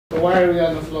So why are we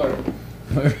on the floor?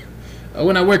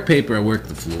 When I work paper, I work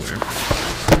the floor.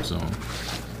 So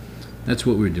that's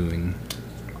what we're doing.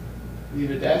 Need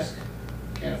a desk?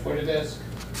 Can't afford a desk?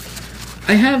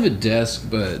 I have a desk,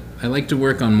 but I like to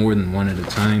work on more than one at a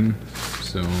time.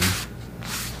 So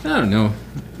I don't know.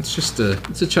 It's just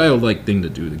it's a childlike thing to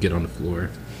do, to get on the floor,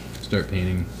 start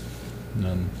painting.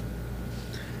 And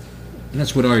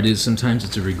that's what art is. Sometimes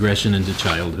it's a regression into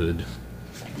childhood.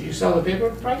 Do you sell the paper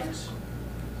projects?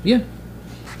 Yeah.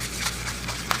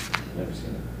 Never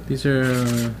seen it. These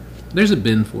are, there's a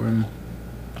bin for them.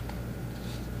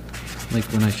 Like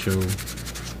when I show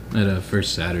at a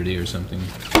First Saturday or something.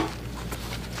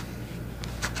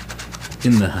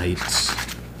 In the Heights.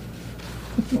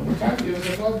 One more time, give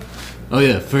us a plug. Oh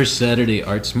yeah, First Saturday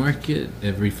Arts Market.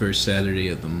 Every first Saturday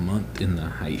of the month in the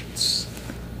Heights.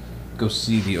 Go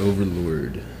see the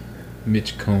Overlord,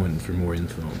 Mitch Cohen, for more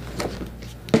info.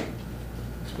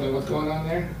 Explain what's going on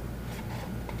there.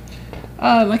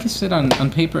 Like I said,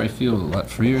 on paper I feel a lot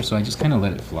freer, so I just kind of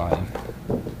let it fly.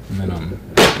 And then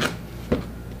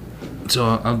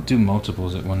so I'll do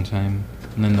multiples at one time,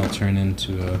 and then they'll turn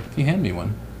into you hand me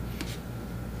one.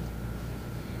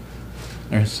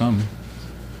 Or some.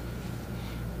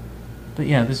 But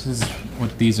yeah, this is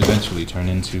what these eventually turn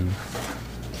into.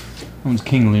 That one's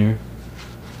King Lear.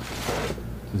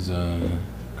 This is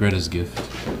Greta's gift.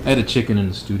 I had a chicken in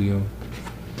the studio.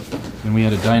 And we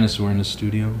had a dinosaur in the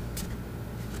studio.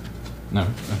 No.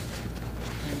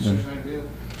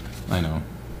 I know.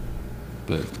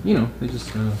 But, you know, they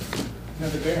just...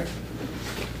 Another bear.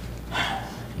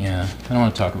 Yeah, I don't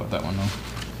want to talk about that one, though.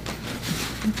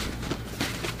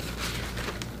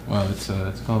 Well, it's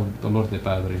called Dolor de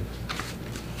Padre.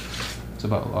 It's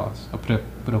about loss. A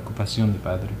preocupación de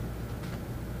padre.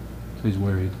 So he's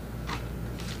worried.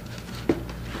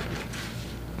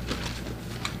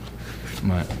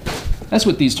 But that's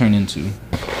what these turn into.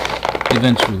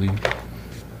 Eventually.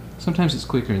 Sometimes it's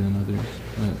quicker than others.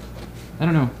 But I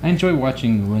don't know. I enjoy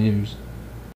watching the layers.